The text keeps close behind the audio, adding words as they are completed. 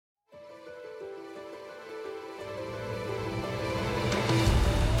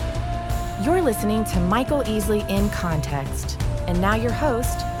You're listening to Michael Easley in Context. And now your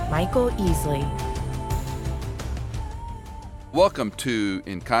host, Michael Easley. Welcome to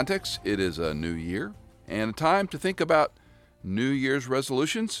In Context. It is a new year and a time to think about New Year's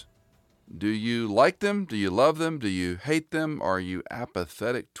resolutions. Do you like them? Do you love them? Do you hate them? Are you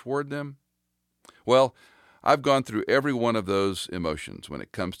apathetic toward them? Well, I've gone through every one of those emotions when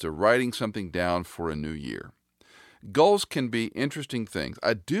it comes to writing something down for a new year. Goals can be interesting things.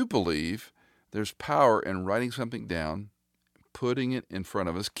 I do believe there's power in writing something down, putting it in front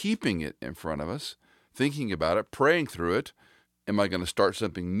of us, keeping it in front of us, thinking about it, praying through it. Am I going to start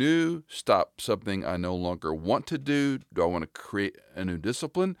something new, stop something I no longer want to do? Do I want to create a new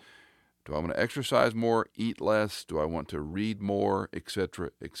discipline? Do I want to exercise more, eat less? Do I want to read more,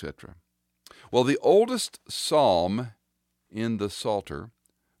 etc., etc.? Well, the oldest psalm in the Psalter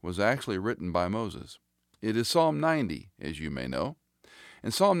was actually written by Moses. It is Psalm 90, as you may know.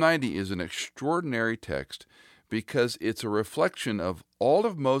 And Psalm 90 is an extraordinary text because it's a reflection of all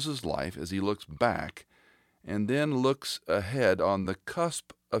of Moses' life as he looks back and then looks ahead on the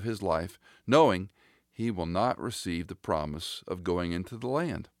cusp of his life, knowing he will not receive the promise of going into the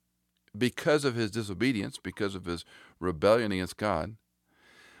land because of his disobedience, because of his rebellion against God.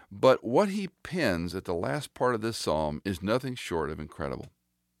 But what he pens at the last part of this psalm is nothing short of incredible.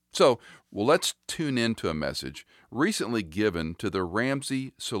 So, let's tune into a message recently given to the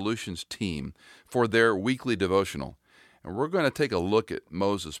Ramsey Solutions team for their weekly devotional. And we're going to take a look at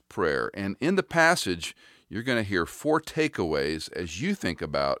Moses' prayer. And in the passage, you're going to hear 4 takeaways as you think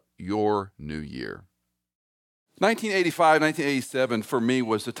about your new year. 1985, 1987 for me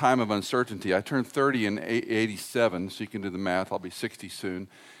was the time of uncertainty. I turned 30 in 87, so you can do the math. I'll be 60 soon.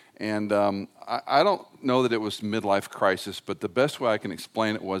 And I don't know that it was midlife crisis, but the best way I can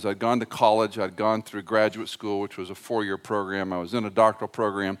explain it was I'd gone to college, I'd gone through graduate school, which was a 4-year program. I was in a doctoral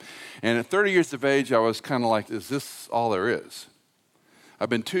program. And at 30 years of age, I was kind of like, is this all there is? I've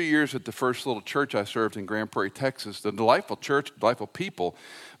been 2 years at the first little church I served in Grand Prairie, Texas. The delightful church, delightful people.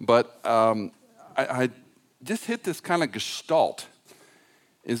 But I just hit this kind of gestalt.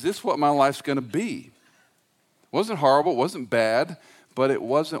 Is this what my life's going to be? It wasn't horrible, it wasn't bad, but it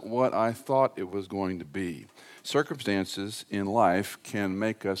wasn't what I thought it was going to be. Circumstances in life can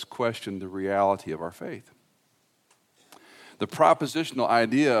make us question the reality of our faith. The propositional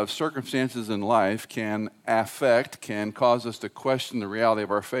idea of circumstances in life can cause us to question the reality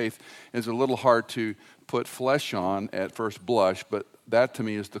of our faith is a little hard to put flesh on at first blush, but that to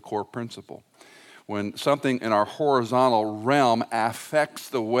me is the core principle. When something in our horizontal realm affects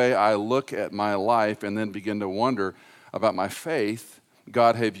the way I look at my life and then begin to wonder about my faith,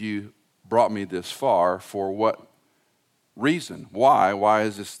 God, have you brought me this far? For what reason? Why? Why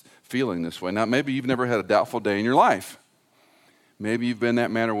is this feeling this way? Now, maybe you've never had a doubtful day in your life. Maybe you've been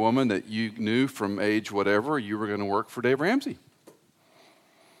that man or woman that you knew from age whatever you were going to work for Dave Ramsey.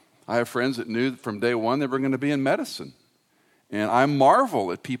 I have friends that knew from day one they were going to be in medicine. And I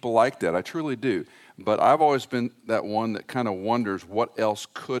marvel at people like that. I truly do. But I've always been that one that kind of wonders, what else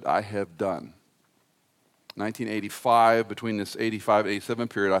could I have done? 1985, between this 85-87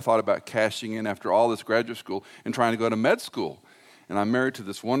 period, I thought about cashing in after all this graduate school and trying to go to med school. And I'm married to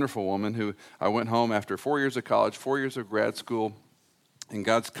this wonderful woman who I went home after 4 years of college, 4 years of grad school. In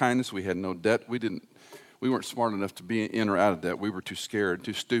God's kindness, we had no debt. We weren't smart enough to be in or out of debt. We were too scared,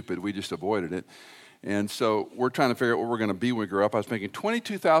 too stupid. We just avoided it. And so we're trying to figure out what we're going to be when we grow up. I was making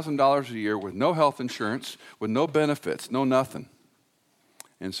 $22,000 a year with no health insurance, with no benefits, no nothing.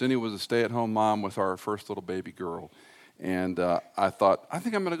 And Cindy was a stay-at-home mom with our first little baby girl. And I thought, I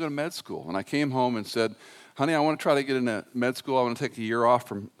think I'm going to go to med school. And I came home and said, honey, I want to try to get into med school. I want to take a year off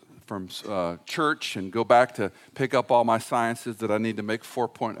from church and go back to pick up all my sciences that I need to make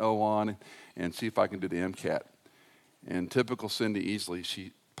 4.0 on and see if I can do the MCAT. And typical Cindy Easley,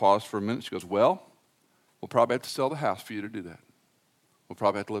 she paused for a minute. She goes, well, we'll probably have to sell the house for you to do that. We'll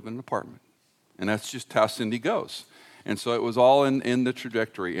probably have to live in an apartment. And that's just how Cindy goes. And so it was all in the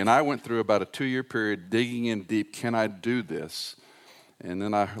trajectory. And I went through about a 2-year period digging in deep. Can I do this? And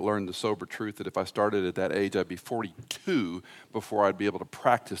then I learned the sober truth that if I started at that age, I'd be 42 before I'd be able to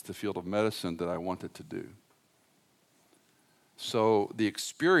practice the field of medicine that I wanted to do. So the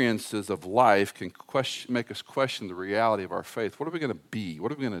experiences of life can make us question the reality of our faith. What are we going to be?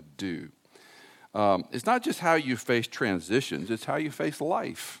 What are we going to do? It's not just how you face transitions. It's how you face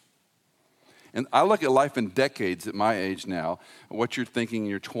life. And I look at life in decades at my age now, what you're thinking in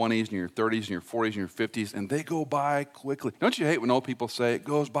your 20s and your 30s and your 40s and your 50s, and they go by quickly. Don't you hate when old people say, it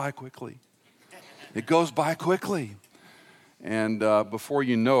goes by quickly? It goes by quickly. And before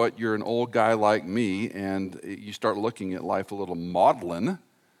you know it, you're an old guy like me, and you start looking at life a little maudlin,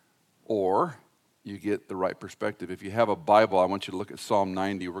 or you get the right perspective. If you have a Bible, I want you to look at Psalm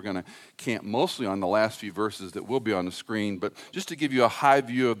 90. We're going to camp mostly on the last few verses that will be on the screen, but just to give you a high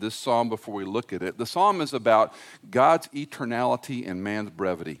view of this psalm before we look at it. The psalm is about God's eternality and man's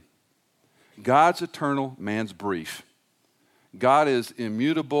brevity. God's eternal, man's brief. God is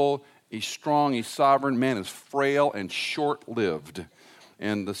immutable, he's strong, he's sovereign. Man is frail and short-lived.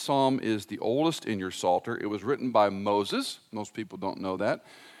 And the psalm is the oldest in your Psalter. It was written by Moses. Most people don't know that.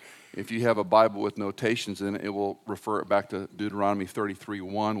 If you have a Bible with notations in it, it will refer it back to Deuteronomy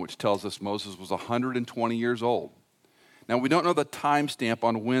 33:1, which tells us Moses was 120 years old. Now, we don't know the timestamp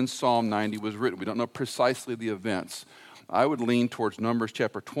on when Psalm 90 was written. We don't know precisely the events. I would lean towards Numbers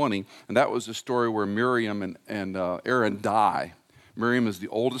chapter 20, and that was the story where Miriam and Aaron die. Miriam is the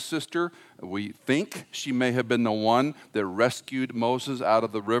oldest sister. We think she may have been the one that rescued Moses out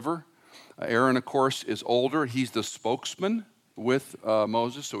of the river. Aaron, of course, is older. He's the spokesman with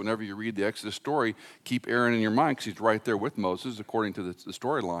Moses. So whenever you read the Exodus story, keep Aaron in your mind because he's right there with Moses according to the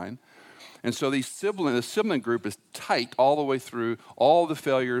storyline. And so the sibling group is tight all the way through, all the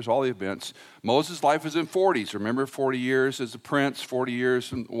failures, all the events. Moses' life is in 40s. Remember, 40 years as a prince, 40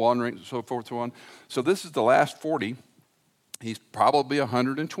 years in wandering, so forth, so on. So this is the last 40. He's probably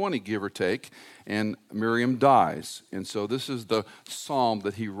 120, give or take, and Miriam dies. And so this is the psalm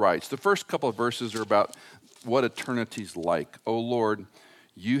that he writes. The first couple of verses are about what eternity's like. O Lord,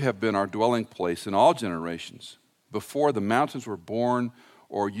 you have been our dwelling place in all generations. Before the mountains were born,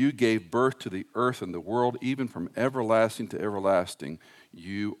 or you gave birth to the earth and the world, even from everlasting to everlasting,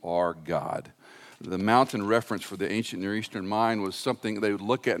 you are God. The mountain reference for the ancient Near Eastern mind was something they would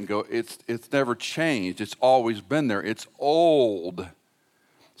look at and go, it's never changed. It's always been there. It's old.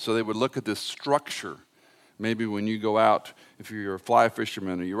 So they would look at this structure. Maybe when you go out, if you're a fly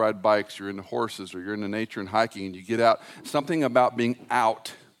fisherman or you ride bikes, you're into horses or you're into nature and hiking and you get out, something about being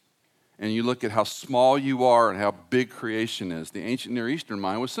out and you look at how small you are and how big creation is. The ancient Near Eastern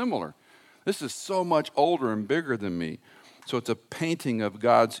mind was similar. This is so much older and bigger than me. So it's a painting of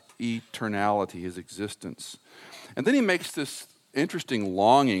God's eternality, his existence. And then he makes this interesting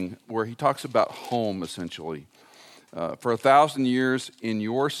longing where he talks about home, essentially. For 1,000 years in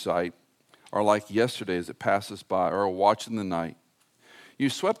your sight are like yesterday as it passes by, or a watch in the night. You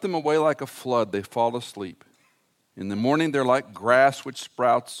swept them away like a flood, they fall asleep. In the morning they're like grass which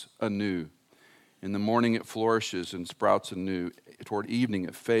sprouts anew. In the morning it flourishes and sprouts anew. Toward evening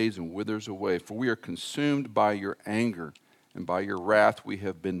it fades and withers away. For we are consumed by your anger, and by your wrath we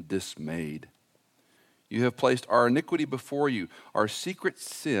have been dismayed. You have placed our iniquity before you, our secret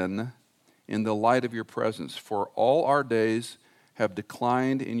sin in the light of your presence. For all our days have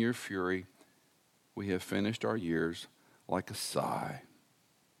declined in your fury. We have finished our years like a sigh.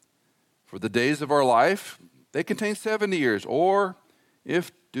 For the days of our life, they contain 70 years, or,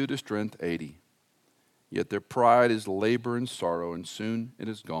 if due to strength, 80. Yet their pride is labor and sorrow, and soon it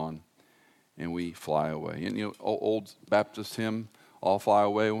is gone, and we fly away. And old Baptist hymn, "All fly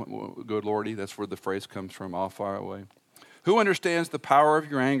away, good Lordy," that's where the phrase comes from, "all fly away." Who understands the power of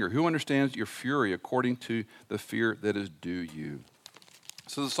your anger? Who understands your fury according to the fear that is due you?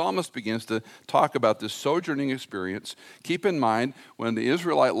 So the psalmist begins to talk about this sojourning experience. Keep in mind, when the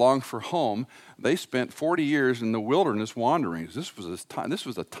Israelite longed for home, they spent 40 years in the wilderness wandering. This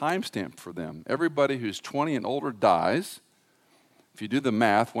was a time stamp for them. Everybody who's 20 and older dies. If you do the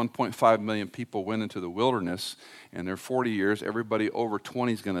math, 1.5 million people went into the wilderness, and they're 40 years. Everybody over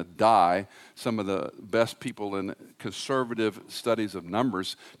 20 is going to die. Some of the best people in conservative studies of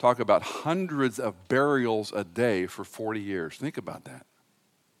numbers talk about hundreds of burials a day for 40 years. Think about that.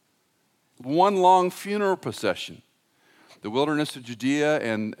 One long funeral procession. The wilderness of Judea,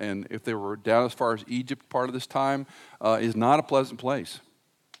 and if they were down as far as Egypt part of this time, is not a pleasant place.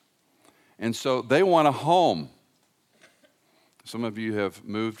 And so they want a home. Some of you have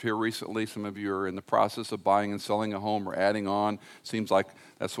moved here recently. Some of you are in the process of buying and selling a home or adding on. Seems like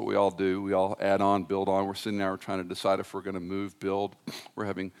that's what we all do. We all add on, build on. We're sitting there trying to decide if we're going to move, build. We're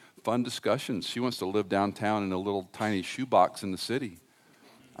having fun discussions. She wants to live downtown in a little tiny shoebox in the city.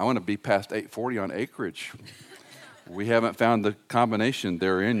 I want to be past 840 on acreage. We haven't found the combination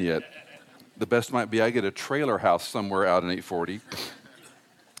they're in yet. The best might be I get a trailer house somewhere out in 840,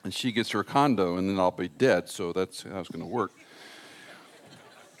 and she gets her condo, and then I'll be dead, so that's how it's going to work.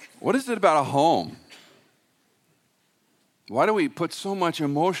 What is it about a home? Why do we put so much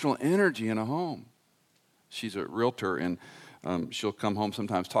emotional energy in a home? She's a realtor, and she'll come home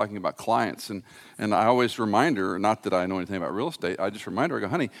sometimes talking about clients, and I always remind her, not that I know anything about real estate, I just remind her, I go,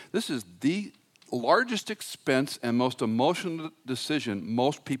 honey, this is the largest expense and most emotional decision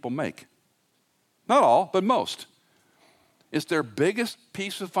most people make. Not all, but most. It's their biggest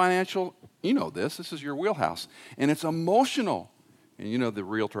piece of financial, this is your wheelhouse. And it's emotional. And you know the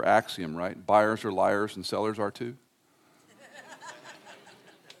realtor axiom, right? Buyers are liars and sellers are too.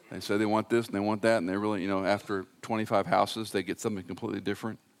 They say they want this and they want that, and they really, after 25 houses, they get something completely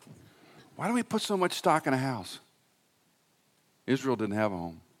different. Why do we put so much stock in a house? Israel didn't have a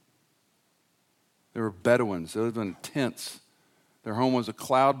home. They were Bedouins. They lived in tents. Their home was a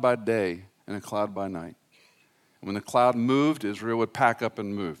cloud by day and a cloud by night. And when the cloud moved, Israel would pack up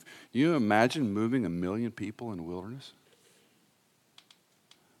and move. You imagine moving 1 million people in the wilderness?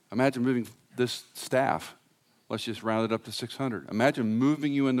 Imagine moving this staff. Let's just round it up to 600. Imagine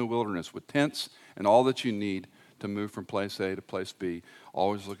moving you in the wilderness with tents and all that you need to move from place A to place B,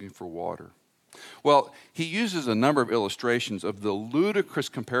 always looking for water. Well, he uses a number of illustrations of the ludicrous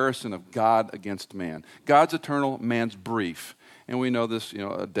comparison of God against man. God's eternal, man's brief. And we know this,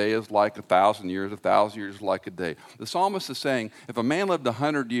 a day is like 1,000 years, 1,000 years is like a day. The psalmist is saying, if a man lived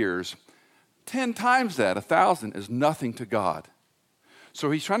 100 years, 10 times that, 1,000, is nothing to God. So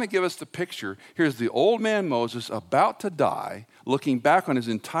he's trying to give us the picture. Here's the old man Moses about to die, looking back on his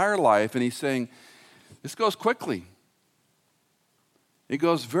entire life, and he's saying, this goes quickly. It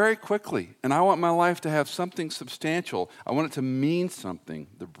goes very quickly, and I want my life to have something substantial. I want it to mean something,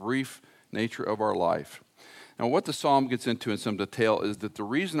 the brief nature of our life. Now, what the psalm gets into in some detail is that the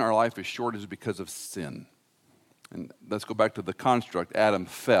reason our life is short is because of sin. And let's go back to the construct. Adam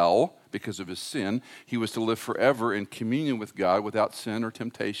fell because of his sin. He was to live forever in communion with God without sin or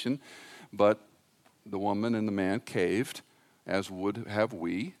temptation, but the woman and the man caved, as would have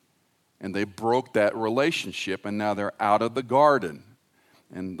we, and they broke that relationship, and now they're out of the garden.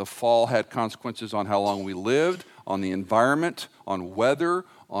 And the fall had consequences on how long we lived, on the environment, on weather,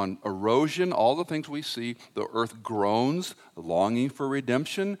 on erosion, all the things we see. The earth groans, longing for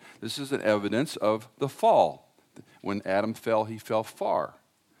redemption. This is an evidence of the fall. When Adam fell, he fell far.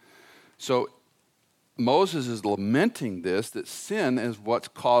 So Moses is lamenting this, that sin is what's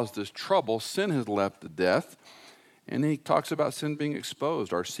caused this trouble. Sin has led to death. And he talks about sin being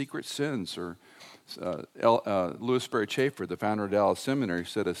exposed, our secret sins, or Louis Sperry Chafer, the founder of Dallas Seminary,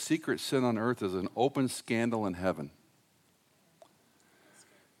 said a secret sin on earth is an open scandal in heaven.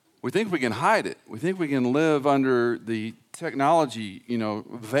 We think we can hide it. We think we can live under the technology,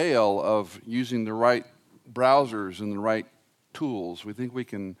 veil of using the right browsers and the right tools. We think we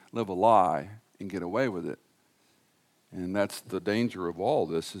can live a lie and get away with it. And that's the danger of all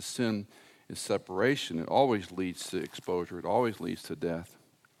this, is sin is separation. It always leads to exposure. It always leads to death.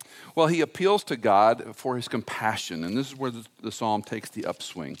 Well, he appeals to God for his compassion, and this is where the psalm takes the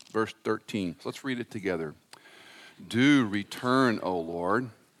upswing. Verse 13, let's read it together. Do return, O Lord.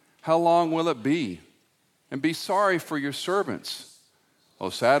 How long will it be? And be sorry for your servants. O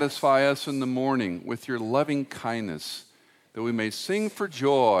satisfy us in the morning with your loving kindness, that we may sing for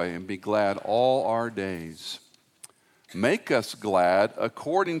joy and be glad all our days. Make us glad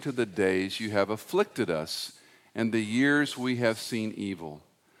according to the days you have afflicted us and the years we have seen evil.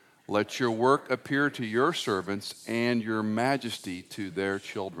 Let your work appear to your servants and your majesty to their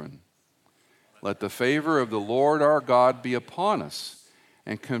children. Let the favor of the Lord our God be upon us,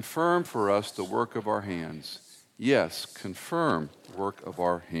 and confirm for us the work of our hands. Yes, confirm the work of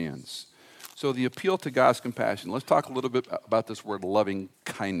our hands. So the appeal to God's compassion. Let's talk a little bit about this word loving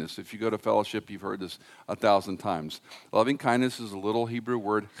kindness. If you go to fellowship, you've heard this 1,000 times. Loving kindness is a little Hebrew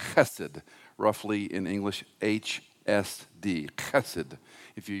word, chesed, roughly in English, HSD, chesed.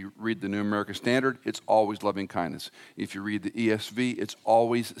 If you read the New American Standard, it's always loving kindness. If you read the ESV, it's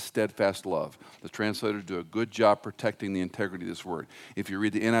always steadfast love. The translators do a good job protecting the integrity of this word. If you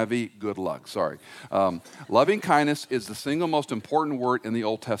read the NIV, good luck, sorry. Loving kindness is the single most important word in the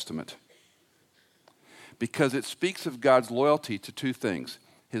Old Testament because it speaks of God's loyalty to two things,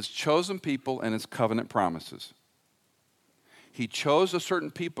 his chosen people and his covenant promises. He chose a certain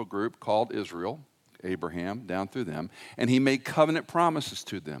people group called Israel, Abraham, down through them, and he made covenant promises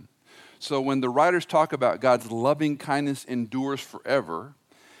to them. So when the writers talk about God's loving kindness endures forever,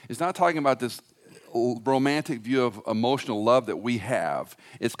 it's not talking about this romantic view of emotional love that we have.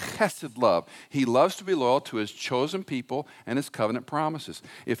 It's chesed love. He loves to be loyal to his chosen people and his covenant promises.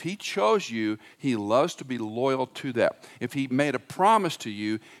 If he chose you, he loves to be loyal to that. If he made a promise to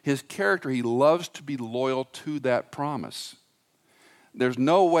you, his character, he loves to be loyal to that promise. There's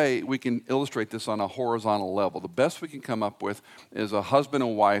no way we can illustrate this on a horizontal level. The best we can come up with is a husband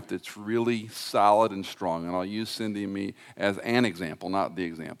and wife that's really solid and strong. And I'll use Cindy and me as an example, not the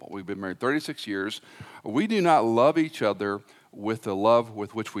example. We've been married 36 years. We do not love each other with the love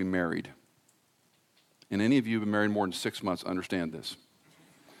with which we married. And any of you who have been married more than 6 months understand this.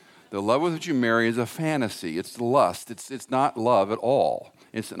 The love with which you marry is a fantasy. It's lust. It's not love at all.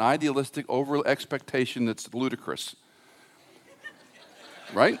 It's an idealistic over expectation that's ludicrous.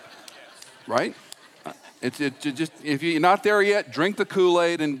 Right? Right? It's just, if you're not there yet, drink the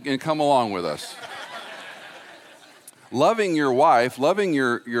Kool-Aid and come along with us. Loving your wife, loving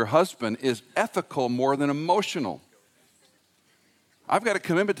your husband is ethical more than emotional. I've got a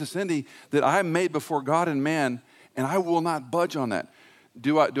commitment to Cindy that I made before God and man, and I will not budge on that.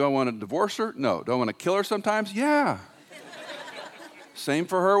 Do I want to divorce her? No. Do I want to kill her sometimes? Yeah. Same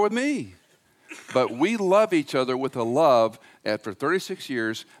for her with me. But we love each other with a love after 36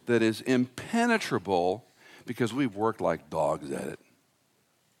 years that is impenetrable because we've worked like dogs at it.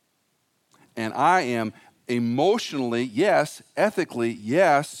 And I am emotionally, yes, ethically,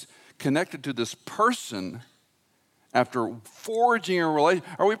 yes, connected to this person after forging a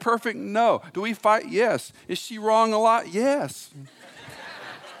relationship. Are we perfect? No. Do we fight? Yes. Is she wrong a lot? Yes.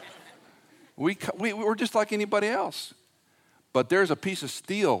 We're just like anybody else. But there's a piece of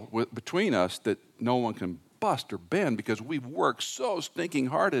steel between us that no one can bust or bend because we've worked so stinking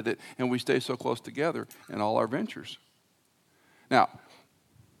hard at it and we stay so close together in all our ventures. Now,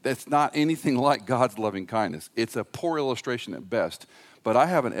 that's not anything like God's loving kindness. It's a poor illustration at best. But I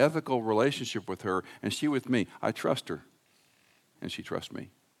have an ethical relationship with her, and she with me. I trust her, and she trusts me.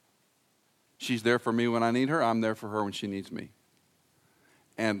 She's there for me when I need her. I'm there for her when she needs me.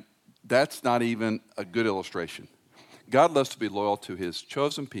 And that's not even a good illustration. God loves to be loyal to his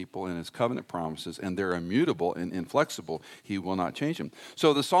chosen people and his covenant promises, and they're immutable and inflexible. He will not change them.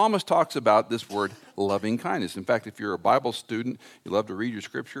 So the psalmist talks about this word loving kindness. In fact, if you're a Bible student, you love to read your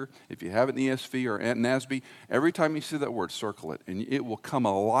scripture. If you have it in ESV or NASB, every time you see that word, circle it, and it will come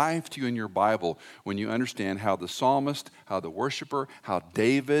alive to you in your Bible when you understand how the psalmist, how the worshiper, how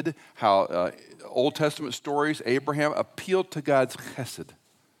David, how Old Testament stories, Abraham, appealed to God's chesed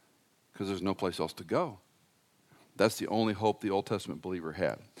because there's no place else to go. That's the only hope the Old Testament believer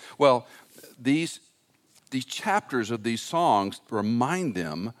had. Well, these chapters of these songs remind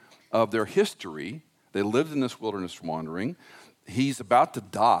them of their history. They lived in this wilderness wandering. He's about to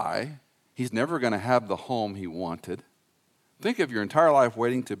die. He's never going to have the home he wanted. Think of your entire life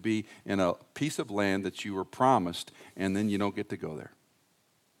waiting to be in a piece of land that you were promised, and then you don't get to go there.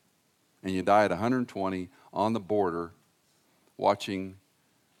 And you die at 120 on the border watching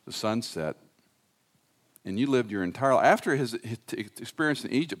the sunset. And you lived your entire life. After his experience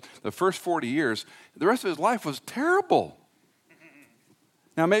in Egypt, the first 40 years, the rest of his life was terrible.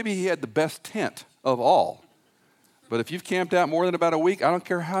 Now, maybe he had the best tent of all. But if you've camped out more than about a week, I don't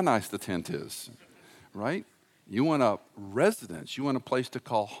care how nice the tent is, right? You want a residence. You want a place to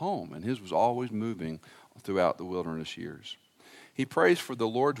call home. And his was always moving throughout the wilderness years. He prays for the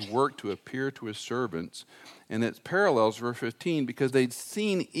Lord's work to appear to his servants. And it parallels verse 15, because they'd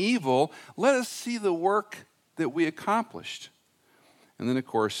seen evil, let us see the work that we accomplished. And then, of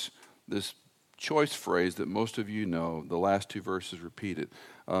course, this choice phrase that most of you know, the last two verses repeated.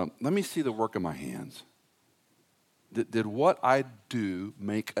 Let me see the work of my hands. Did what I do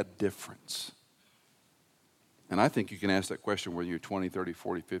make a difference? And I think you can ask that question whether you're 20, 30,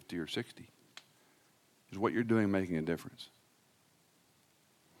 40, 50, or 60. Is what you're doing making a difference?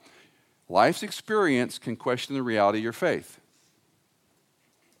 Life's experience can question the reality of your faith.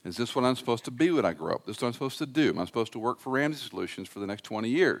 Is this what I'm supposed to be when I grow up? This is what I'm supposed to do? Am I supposed to work for Ramsey Solutions for the next 20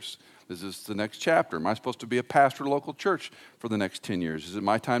 years? Is this the next chapter? Am I supposed to be a pastor at a local church for the next 10 years? Is it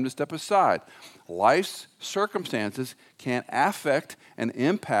my time to step aside? Life's circumstances can affect and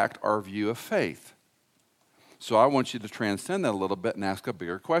impact our view of faith. So I want you to transcend that a little bit and ask a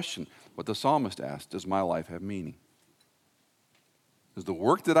bigger question. What the psalmist asked, does my life have meaning? Does the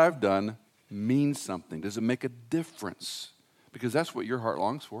work that I've done mean something? Does it make a difference? Because that's what your heart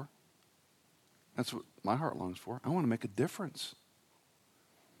longs for. That's what my heart longs for. I want to make a difference.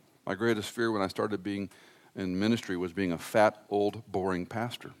 My greatest fear when I started being in ministry was being a fat, old, boring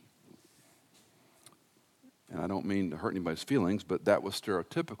pastor. And I don't mean to hurt anybody's feelings, but that was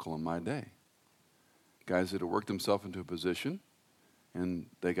stereotypical in my day. Guys that had worked themselves into a position, and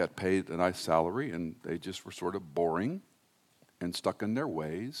they got paid a nice salary, and they just were sort of boring and stuck in their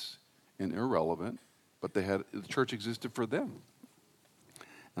ways and irrelevant, but the church existed for them.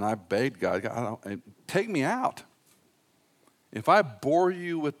 And I begged God, take me out. If I bore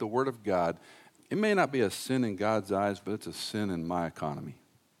you with the Word of God, it may not be a sin in God's eyes, but it's a sin in my economy.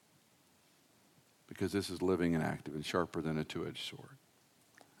 Because this is living and active and sharper than a two-edged sword.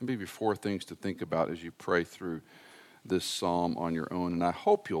 I'll give you 4 things to think about as you pray through this psalm on your own. And I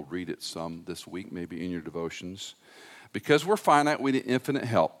hope you'll read it some this week, maybe in your devotions. Because we're finite, we need infinite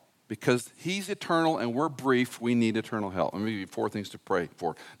help. Because he's eternal and we're brief, we need eternal help. Let me give you 4 things to pray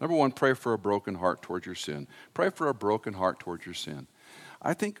for. Number 1, pray for a broken heart towards your sin. Pray for a broken heart towards your sin.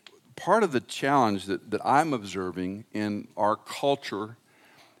 I think part of the challenge that I'm observing in our culture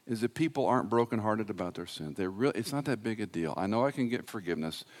is that people aren't brokenhearted about their sin. It's not that big a deal. I know I can get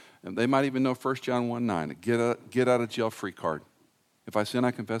forgiveness. And they might even know 1 John 1:9, get out of jail free card. If I sin,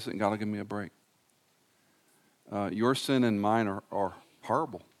 I confess it, and God will give me a break. Your sin and mine are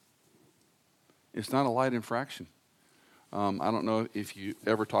horrible. It's not a light infraction. I don't know if you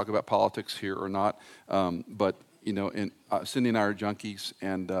ever talk about politics here or not, but Cindy and I are junkies,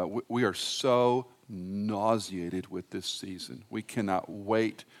 and we are so nauseated with this season. We cannot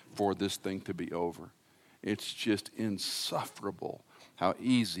wait for this thing to be over. It's just insufferable how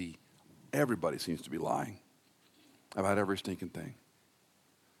easy everybody seems to be lying about every stinking thing.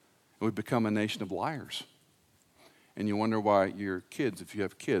 We've become a nation of liars. And you wonder why your kids, if you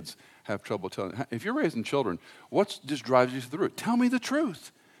have kids, have trouble telling. If you're raising children, what just drives you through it? Tell me the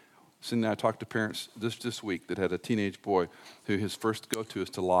truth. Cindy and I talked to parents this week that had a teenage boy who his first go-to is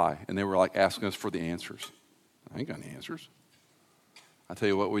to lie. And they were like asking us for the answers. I ain't got any answers. I tell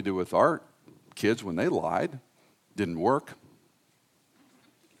you what we do with our kids when they lied. Didn't work.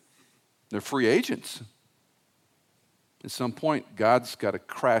 They're free agents. At some point, God's got to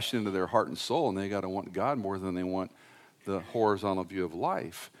crash into their heart and soul, and they got to want God more than they want the horizontal view of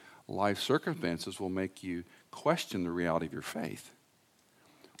life. Life circumstances will make you question the reality of your faith,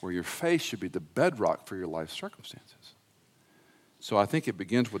 where your faith should be the bedrock for your life circumstances. So I think it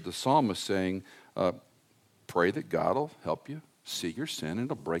begins with the psalmist saying, pray that God will help you see your sin and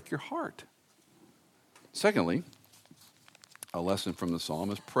it'll break your heart. Secondly, a lesson from the psalm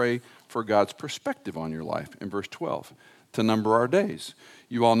is pray for God's perspective on your life. In verse 12, to number our days.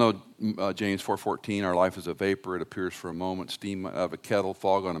 You all know James 4:14, our life is a vapor, it appears for a moment, steam out of a kettle,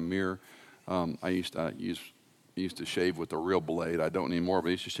 fog on a mirror. I used to shave with a real blade. I don't anymore, but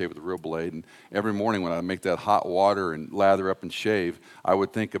I used to shave with a real blade. And every morning when I make that hot water and lather up and shave, I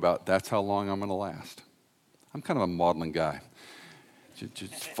would think about, that's how long I'm going to last. I'm kind of a maudlin guy.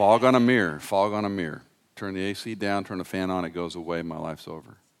 Just fog on a mirror, fog on a mirror. Turn the AC down, turn the fan on, it goes away, my life's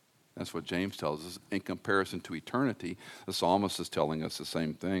over. That's what James tells us. In comparison to eternity, the psalmist is telling us the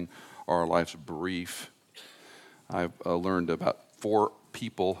same thing. Our life's brief. I've learned about 4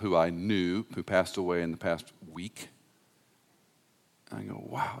 people who I knew who passed away in the past week. I go,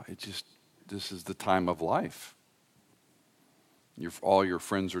 wow, this is the time of life. All your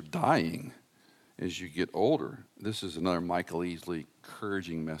friends are dying as you get older. This is another Michael Easley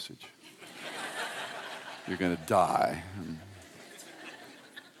encouraging message. You're going to die.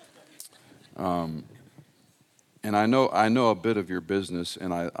 And I know a bit of your business,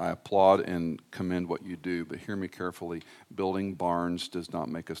 and I applaud and commend what you do, but hear me carefully. Building barns does not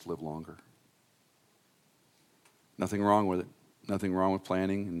make us live longer. Nothing wrong with it. Nothing wrong with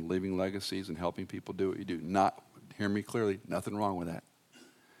planning and leaving legacies and helping people do what you do. Hear me clearly, nothing wrong with that.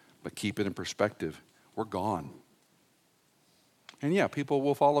 But keep it in perspective. We're gone. And yeah, people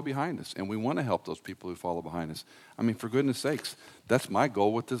will follow behind us, and we want to help those people who follow behind us. I mean, for goodness sakes, that's my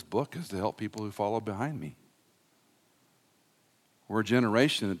goal with this book, is to help people who follow behind me. We're a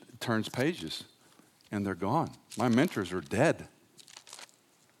generation that turns pages, and they're gone. My mentors are dead.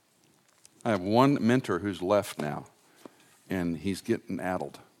 I have one mentor who's left now, and he's getting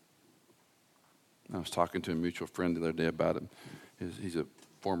addled. I was talking to a mutual friend the other day about him. He's a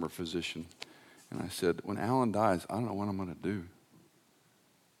former physician. And I said, when Alan dies, I don't know what I'm going to do.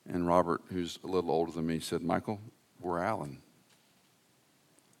 And Robert, who's a little older than me, said, Michael, we're Alan.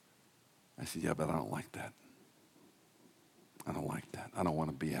 I said, yeah, but I don't like that. I don't like that. I don't want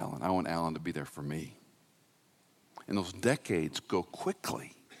to be Alan. I want Alan to be there for me. And those decades go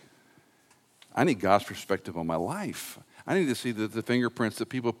quickly. I need God's perspective on my life. I need to see the fingerprints that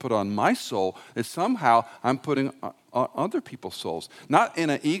people put on my soul, that somehow I'm putting on other people's souls. Not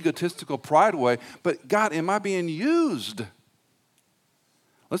in an egotistical pride way, but God, am I being used?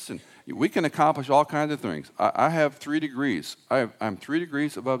 Listen, we can accomplish all kinds of things. I have 3 degrees. I'm 3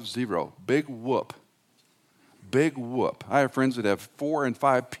 degrees above zero. Big whoop. Big whoop. I have friends that have 4 and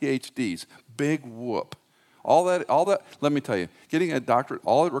 5 PhDs. Big whoop. All that, let me tell you, getting a doctorate,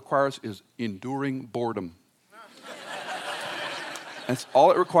 all it requires is enduring boredom. That's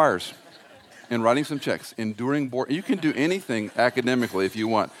all it requires. And writing some checks, enduring boredom. You can do anything academically if you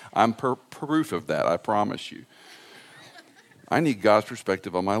want. I'm proof of that, I promise you. I need God's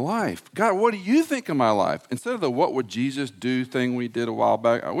perspective on my life. God, what do you think of my life? Instead of the what would Jesus do thing we did a while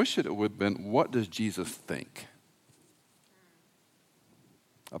back, I wish it would have been, what does Jesus think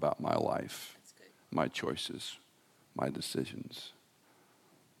about my life, my choices, my decisions?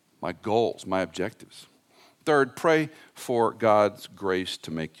 my goals, my objectives. Third, pray for God's grace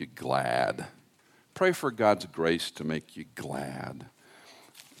to make you glad. Pray for God's grace to make you glad.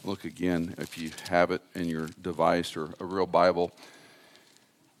 Look again, if you have it in your device or a real Bible.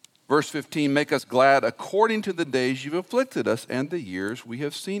 Verse 15, make us glad according to the days you've afflicted us and the years we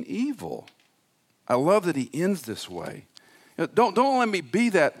have seen evil. I love that he ends this way. Don't let me be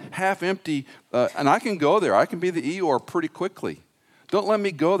that half-empty, and I can go there. I can be the Eeyore pretty quickly. Don't let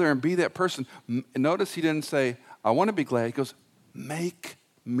me go there and be that person. Notice he didn't say, I want to be glad. He goes, make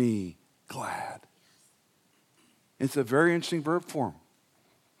me glad. It's a very interesting verb form.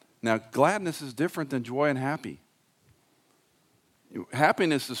 Now, gladness is different than joy and happy.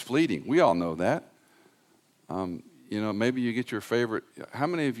 Happiness is fleeting. We all know that. Maybe you get your favorite. How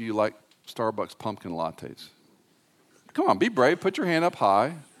many of you like Starbucks pumpkin lattes? Come on, be brave. Put your hand up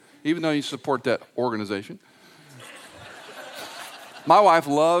high, even though you support that organization. My wife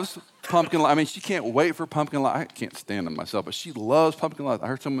loves pumpkin latte. I mean, she can't wait for pumpkin latte. I can't stand them myself, but she loves pumpkin latte. I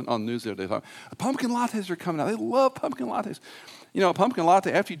heard someone on the news the other day talking, pumpkin lattes are coming out. They love pumpkin lattes. A pumpkin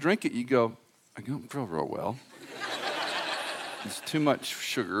latte, after you drink it, you go, I don't feel real well. It's too much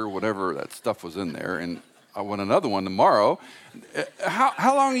sugar, whatever that stuff was in there, and I want another one tomorrow.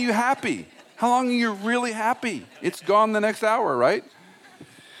 How long are you happy? How long are you really happy? It's gone the next hour, right?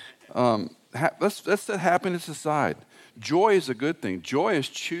 Let's set happiness aside. Joy is a good thing. Joy is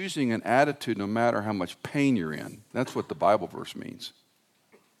choosing an attitude no matter how much pain you're in. That's what the Bible verse means.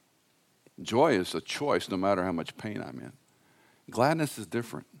 Joy is a choice no matter how much pain I'm in. Gladness is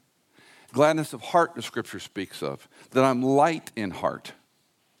different. Gladness of heart, the Scripture speaks of, that I'm light in heart,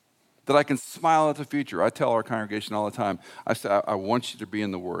 that I can smile at the future. I tell our congregation all the time, I say, I want you to be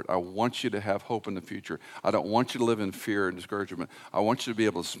in the Word. I want you to have hope in the future. I don't want you to live in fear and discouragement. I want you to be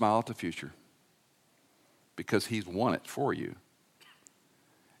able to smile at the future because He's won it for you.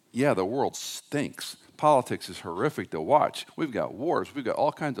 Yeah, the world stinks. Politics is horrific to watch. We've got wars. We've got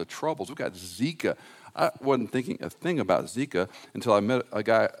all kinds of troubles. We've got Zika. I wasn't thinking a thing about Zika until I met a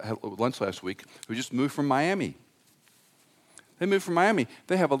guy at lunch last week who just moved from Miami. They moved from Miami.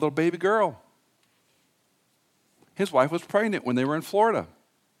 They have a little baby girl. His wife was pregnant when they were in Florida.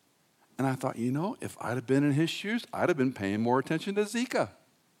 And I thought, if I'd have been in his shoes, I'd have been paying more attention to Zika.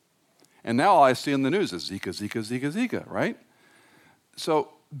 And now all I see in the news is Zika, Zika, Zika, Zika, right? So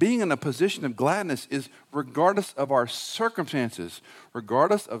being in a position of gladness is regardless of our circumstances,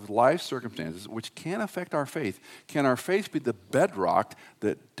 regardless of life circumstances, which can affect our faith, can our faith be the bedrock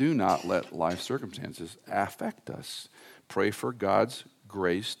that do not let life circumstances affect us? Pray for God's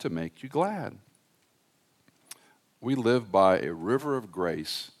grace to make you glad. We live by a river of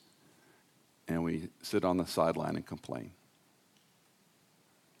grace, and we sit on the sideline and complain.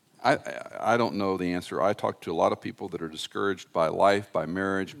 I don't know the answer. I talk to a lot of people that are discouraged by life, by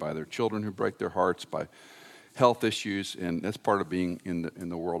marriage, by their children who break their hearts, by health issues, and that's part of being in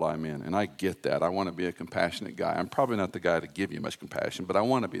the world I'm in. And I get that. I want to be a compassionate guy. I'm probably not the guy to give you much compassion, but I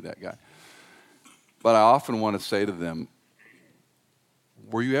want to be that guy. But I often want to say to them,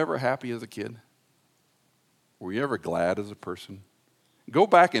 were you ever happy as a kid? Were you ever glad as a person? Go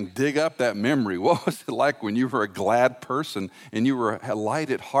back and dig up that memory. What was it like when you were a glad person and you were a light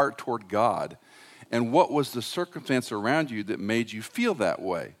at heart toward God? And what was the circumstance around you that made you feel that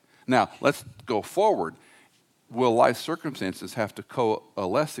way? Now, let's go forward. Will life circumstances have to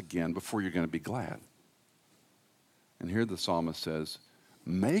coalesce again before you're going to be glad? And here the psalmist says,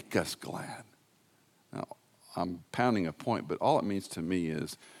 make us glad. Now, I'm pounding a point, but all it means to me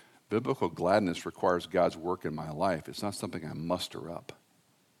is biblical gladness requires God's work in my life. It's not something I muster up.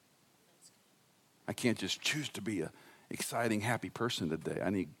 I can't just choose to be an exciting, happy person today. I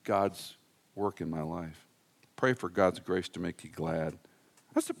need God's work in my life. Pray for God's grace to make you glad.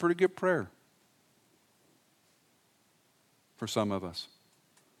 That's a pretty good prayer for some of us.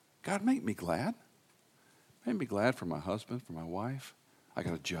 God, make me glad. Make me glad for my husband, for my wife. I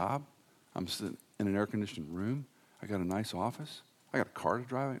got a job. I'm sitting in an air-conditioned room. I got a nice office. I got a car to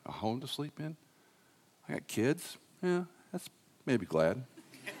drive, a home to sleep in. I got kids. Yeah, that's maybe glad.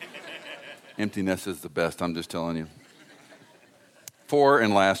 Emptiness is the best, I'm just telling you. 4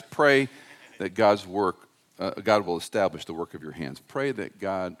 and last, pray that God will establish the work of your hands. Pray that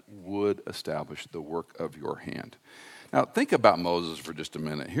God would establish the work of your hand. Now, think about Moses for just a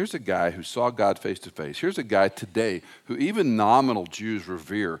minute. Here's a guy who saw God face to face. Here's a guy today who even nominal Jews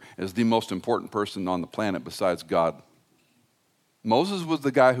revere as the most important person on the planet besides God. Moses was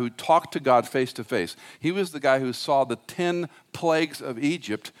the guy who talked to God face to face. He was the guy who saw the 10 plagues of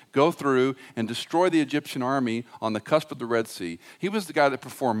Egypt go through and destroy the Egyptian army on the cusp of the Red Sea. He was the guy that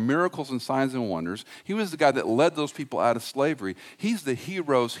performed miracles and signs and wonders. He was the guy that led those people out of slavery. He's the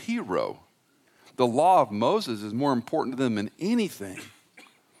hero's hero. The law of Moses is more important to them than anything.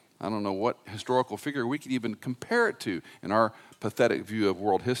 I don't know what historical figure we could even compare it to in our pathetic view of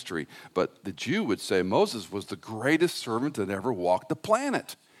world history. But the Jew would say Moses was the greatest servant that ever walked the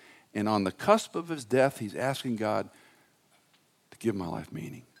planet. And on the cusp of his death, he's asking God to give my life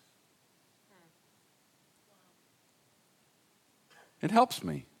meaning. It helps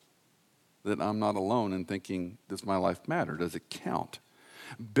me that I'm not alone in thinking, does my life matter? Does it count?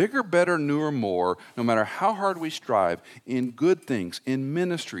 Bigger, better, newer, more, no matter how hard we strive in good things, in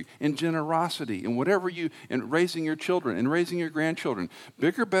ministry, in generosity, in whatever in raising your children, in raising your grandchildren,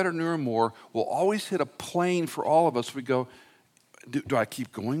 bigger, better, newer, more will always hit a plane for all of us. We go, do I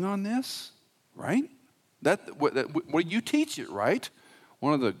keep going on this? Right? What you teach it, right?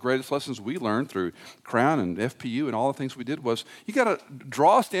 One of the greatest lessons we learned through Crown and FPU and all the things we did was you got to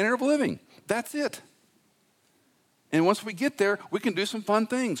draw a standard of living. That's it. And once we get there, we can do some fun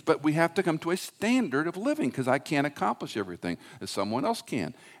things, but we have to come to a standard of living because I can't accomplish everything that someone else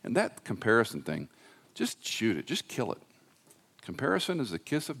can. And that comparison thing, just shoot it, just kill it. Comparison is the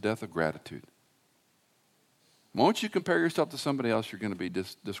kiss of death of gratitude. Once you compare yourself to somebody else, you're going to be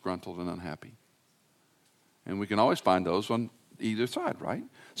disgruntled and unhappy. And we can always find those on either side, right?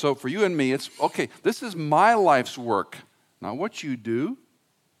 So for you and me, it's, okay, this is my life's work, not what you do.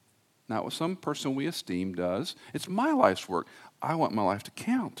 Not what some person we esteem does. It's my life's work. I want my life to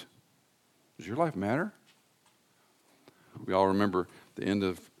count. Does your life matter? We all remember the end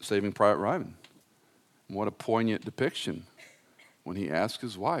of Saving Private Ryan. And what a poignant depiction when he asked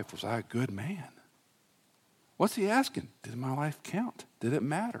his wife, was I a good man? What's he asking? Did my life count? Did it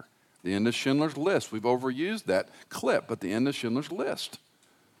matter? The end of Schindler's List. We've overused that clip, but the end of Schindler's List.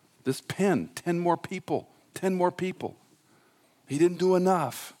 This pen, 10 more people, 10 more people. He didn't do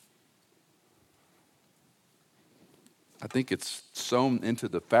enough. I think it's sewn into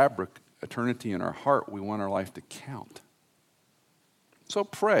the fabric, eternity in our heart. We want our life to count. So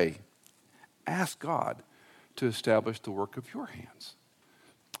pray. Ask God to establish the work of your hands.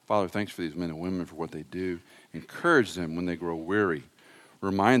 Father, thanks for these men and women for what they do. Encourage them when they grow weary.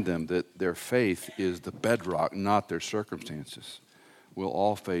 Remind them that their faith is the bedrock, not their circumstances. We'll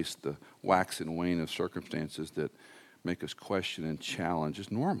all face the wax and wane of circumstances that make us question and challenge. It's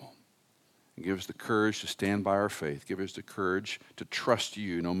normal. And give us the courage to stand by our faith. Give us the courage to trust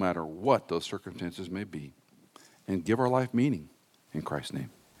you no matter what those circumstances may be. And give our life meaning. In Christ's name,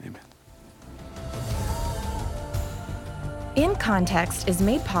 amen. In Context is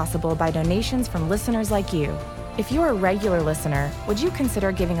made possible by donations from listeners like you. If you're a regular listener, would you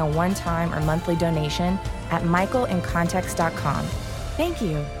consider giving a one-time or monthly donation at michaelincontext.com? Thank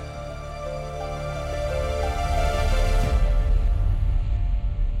you.